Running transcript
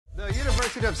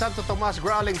University of Santo Tomas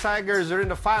Growling Tigers are in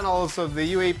the finals of the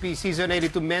UAAP Season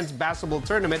 82 Men's Basketball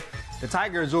Tournament. The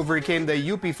Tigers overcame the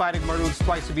UP Fighting Maroons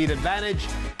twice-to-beat advantage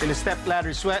in the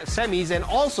step-ladder semis and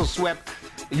also swept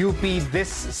UP this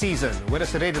season. With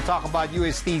us today to talk about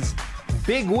UST's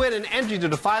big win and entry to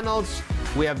the finals,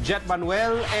 we have Jett,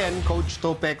 Manuel, and Coach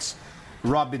Topex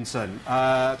Robinson.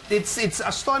 It's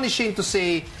astonishing to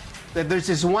say that there's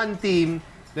this one team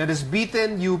that has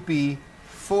beaten UP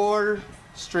 4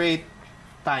 straight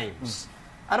times.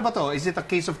 Ano ba to? Is it a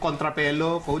case of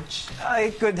contrapelo, Coach?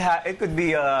 It could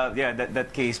be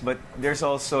that case, but there's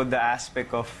also the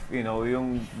aspect of, you know,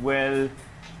 yung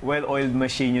well-oiled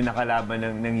machine yung nakalaban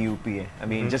ng UP. I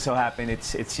mean, just so happen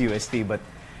it's UST, but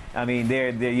I mean,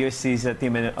 the UST is a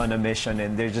team on a mission,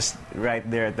 and they're just right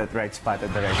there at that right spot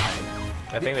at the right time.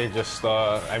 I think they just,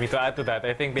 I mean, to add to that,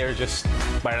 I think they're just,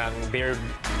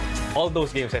 all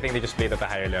those games, I think they just played at a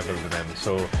higher level than them.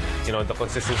 So, you know, the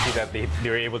consistency that they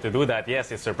were able to do that,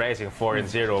 yes, it's surprising,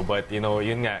 4-0, but, you know,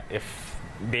 yun nga, if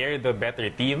they're the better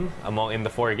team in the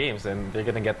 4 games, then they're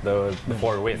gonna get the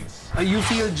 4 wins. You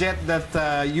feel, Jett,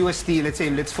 that UST,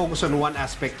 let's focus on one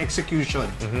aspect, execution.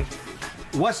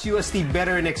 Was UST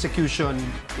better in execution,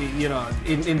 you know,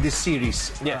 in this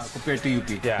series compared to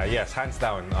UP? Yeah, yes, hands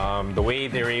down. The way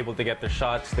they were able to get their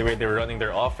shots, the way they were running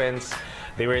their offense,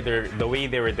 the way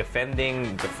they were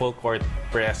defending the full court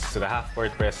press to the half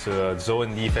court press to the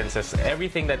zone defenses,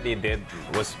 everything that they did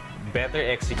was better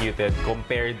executed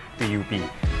compared to UP.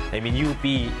 I mean, UP,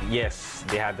 yes,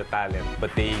 they had the talent,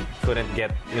 but they couldn't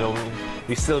get, you know,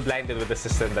 we still blinded with the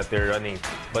system that they're running.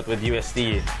 But with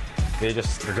UST, they're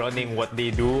just running what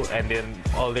they do, and then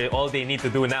all they need to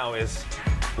do now is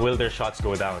will their shots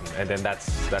go down, and then that's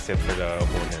it for the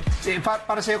opponents.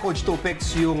 Para sa'yo, Coach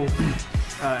Topex, yung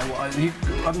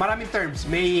maraming terms,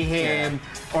 mayhem,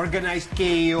 organized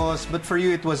chaos, but for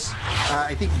you it was,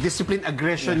 I think, discipline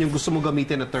aggression yung gusto mo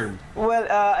gamitin na term. Well,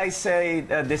 I say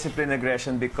discipline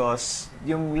aggression because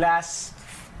yung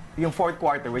fourth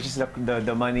quarter, which is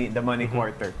the money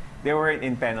quarter, they were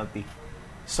in penalty.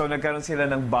 So nagkaroon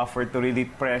sila ng buffer to really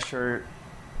pressure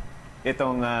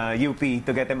itong UP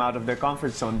to get them out of their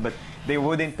comfort zone, but they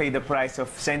wouldn't pay the price of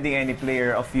sending any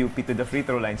player of UP to the free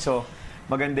throw line. So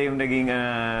maganda yung naging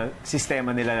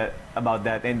sistema nila about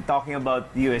that. And talking about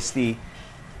UST,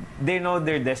 they know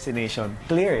their destination.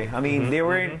 Clear. I mean, they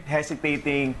weren't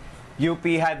hesitating. UP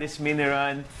had this mini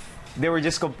run. They were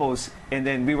just composed. And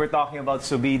then we were talking about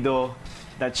Subido,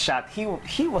 that shot. He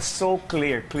was so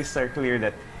crystal clear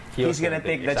that he's gonna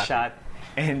take that shot,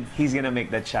 and he's gonna make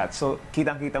that shot. So,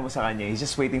 kitang-kita mo sa kanya, he's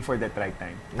just waiting for that right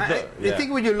time. I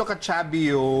think when you look at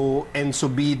Chabio and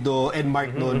Subido and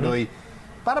Mark Nonoy,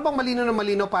 para bang malino na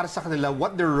malino para sa kanila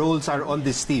what their roles are on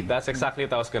this team? That's exactly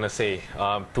what I was gonna say.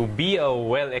 To be a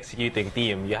well-executing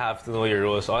team, you have to know your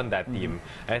roles on that team.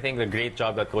 I think the great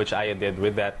job that Coach Aya did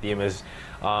with that team is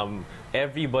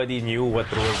everybody knew what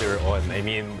role they were on. I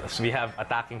mean, so we have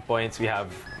attacking points, we have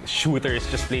shooters,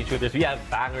 just plain shooters, we have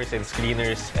bangers and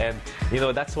screeners, and you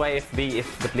know that's why if the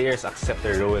players accept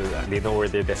their role, they know where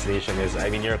their destination is. I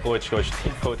mean, you're a coach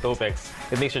Topex,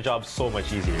 it makes your job so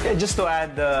much easier. Yeah, just to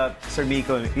add, Sir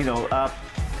Miko, you know,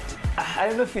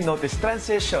 I don't know if you noticed,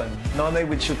 transition, Nonoy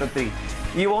would shoot a 3.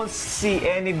 You won't see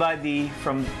anybody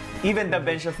from even the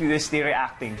bench of UST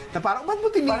reacting. Na parang, ba't mo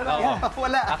tinira?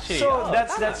 Wala. Actually, so,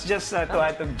 that's just to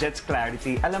add to Jett's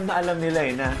clarity. Alam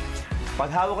nila na pag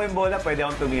hawak ko yung bola, pwede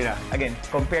akong tumira. Again,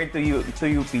 compared to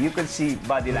UP, you could see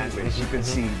body language. You could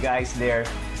see guys there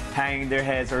hanging their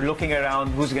heads or looking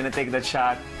around who's gonna take that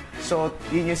shot. So,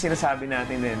 yun yung sinasabi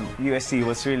natin din. UST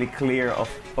was really clear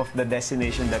of the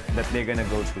destination that they're gonna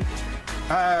go to.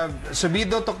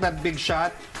 Subido took that big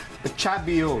shot. But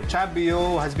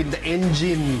Chabio has been the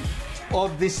engine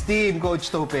of this team, Coach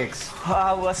Topex.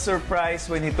 I was surprised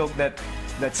when he took that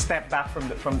step back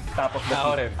from top of the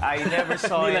feet. I never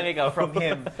saw it from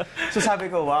him. So sabi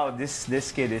ko, wow, this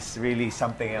kid is really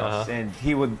something else. And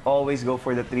he would always go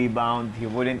for the rebound. He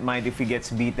wouldn't mind if he gets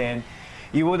beaten.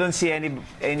 You wouldn't see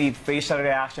any facial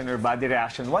reaction or body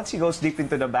reaction. Once he goes deep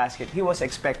into the basket, he was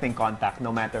expecting contact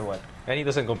no matter what. And he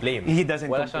doesn't complain. He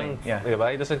doesn't complain.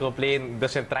 He doesn't complain,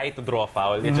 doesn't try to draw a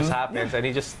foul. It just happens, and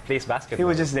he just plays basketball. He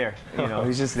was just there. You know,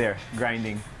 he's just there,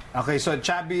 grinding. Okay, so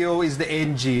Chabio is the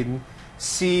engine.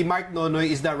 Si Mark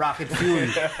Nonoy is the rocket fuel.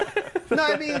 No,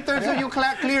 I mean, in terms of yung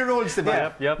clear roles,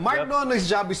 diba? Mark Nonoy's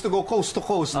job is to go coast to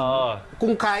coast.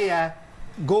 Kung kaya,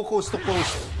 go coast to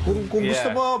coast. Kung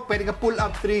gusto mo, pwede ka pull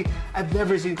up 3. I've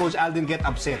never seen Coach Alden get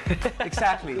upset.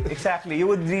 Exactly. You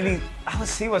would really.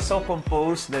 He was so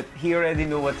composed that he already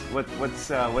knew what's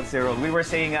their role. We were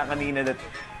saying nga kanina that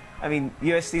I mean,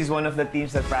 UST is one of the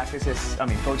teams that practices. I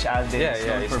mean, Coach Alden is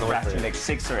known for practicing like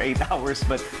 6 or 8 hours,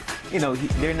 but you know,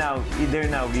 they're now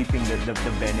reaping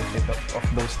the benefit of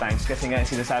those times. Kasi nga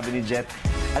sinasabi ni Jett,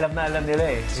 alam na alam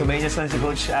nila eh. So may lang si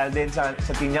Coach Alden sa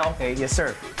team niya, okay, yes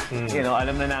sir. You know,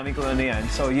 alam na namin kung ano yan.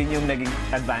 So yun yung naging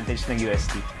advantage ng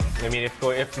UST. I mean, if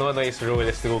Nonoy's rule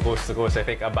is to go coast to coast, I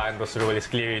think Abando's rule is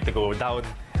clearly to go down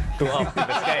to up to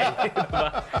the sky.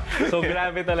 Diba? So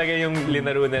grabe talaga yung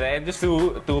linaro nila. And just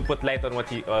to put light on what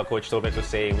Coach Topex was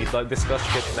saying, we discussed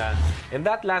it na in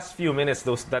that last few minutes,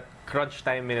 that crunch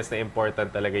time minutes na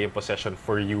important talaga yung possession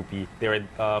for UP. They were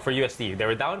for UST. They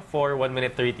were down 4, 1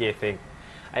 minute 30, I think.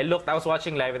 I was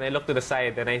watching live and I looked to the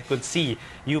side and I could see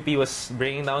UP was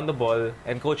bringing down the ball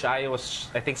and Coach Ayo was,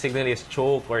 I think, signaling his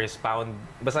choke or his pound.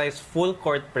 Basta his full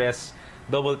court press,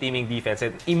 double teaming defense.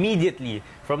 And immediately,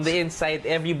 from the inside,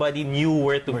 everybody knew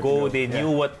where to go. They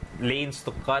knew what lanes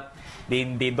to cut. They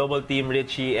double team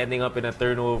Richie, ending up in a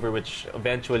turnover, which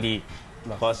eventually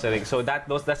cost it. So that's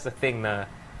the thing na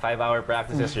 5-hour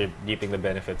practices, you're reaping the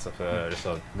benefits of the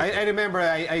result. I remember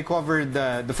I covered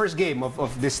the first game of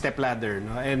this step ladder,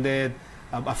 no? And then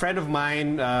a friend of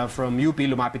mine from UP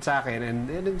lumapit sa akin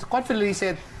and confidently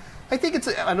said, I think it's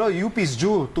UP's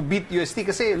due to beat UST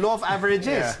kasi law of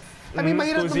averages. I mean,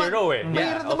 mahirap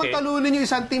naman talunin yung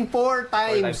isang team 4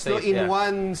 times no, in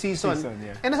one season.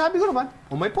 And nasabi ko naman,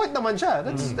 may point naman siya.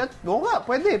 That's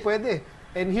pwede.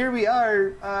 And here we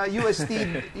are, UST,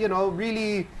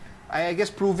 really, I guess,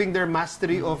 proving their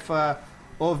mastery of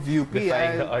UP.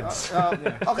 Defying the odds.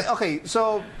 Okay.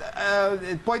 So,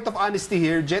 point of honesty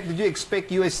here, Jett, did you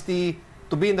expect UST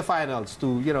to be in the finals?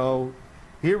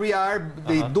 Here we are,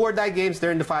 the do-or-die games,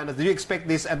 they're in the finals. Did you expect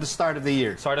this at the start of the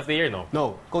year? Start of the year, no.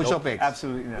 No. Coach Topex?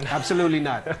 Absolutely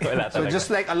not. Absolutely not. So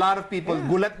just like a lot of people,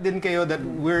 gulat din kayo that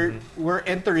we're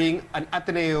entering an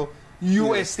Ateneo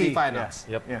UST finals.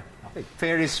 Yep. Okay.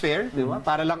 Fair is fair, di ba?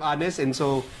 Para lang honest, and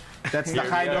so that's the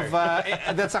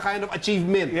kind of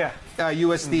achievement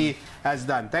UST has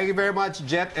done. Thank you very much,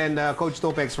 Jett and Coach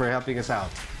Topex, for helping us out.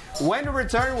 When we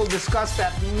return, we'll discuss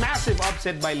that massive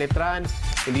upset by Letran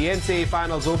in the NCAA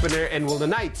Finals opener, and will the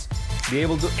Knights be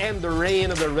able to end the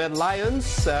reign of the Red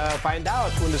Lions? Find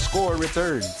out when the score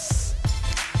returns.